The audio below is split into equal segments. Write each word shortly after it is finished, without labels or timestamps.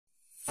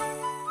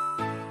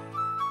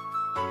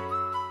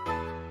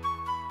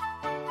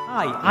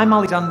Hi, I'm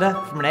Alexander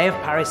from Renee of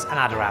Paris and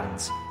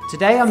Adirond's.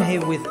 Today I'm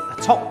here with a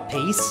top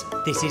piece.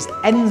 This is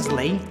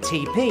Ensley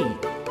TP.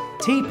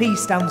 TP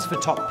stands for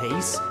top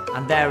piece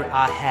and there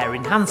are hair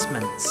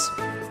enhancements.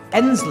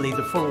 Ensley,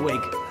 the full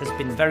wig, has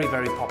been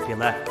very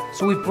popular,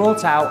 so we've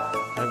brought out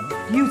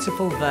a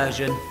beautiful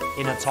version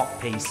in a top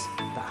piece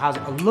that has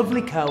a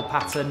lovely curl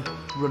pattern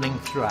running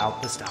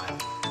throughout the style.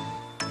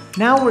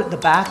 Now we're at the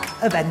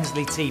back of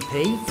Ensley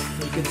TP.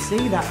 You can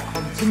see that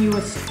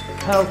continuous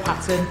curl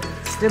pattern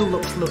still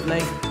looks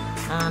lovely,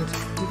 and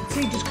you can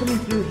see just coming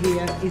through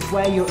here is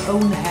where your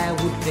own hair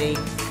would be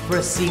for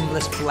a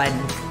seamless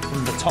blend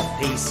from the top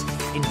piece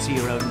into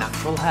your own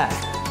natural hair.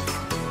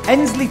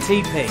 Ensley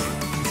TP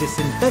is a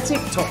synthetic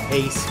top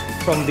piece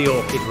from the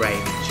Orchid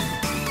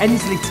range.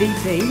 Ensley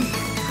TP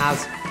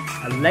has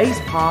a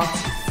lace part,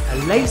 a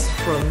lace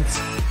front,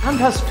 and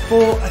has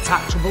 4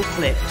 attachable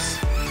clips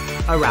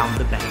around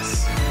the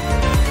base.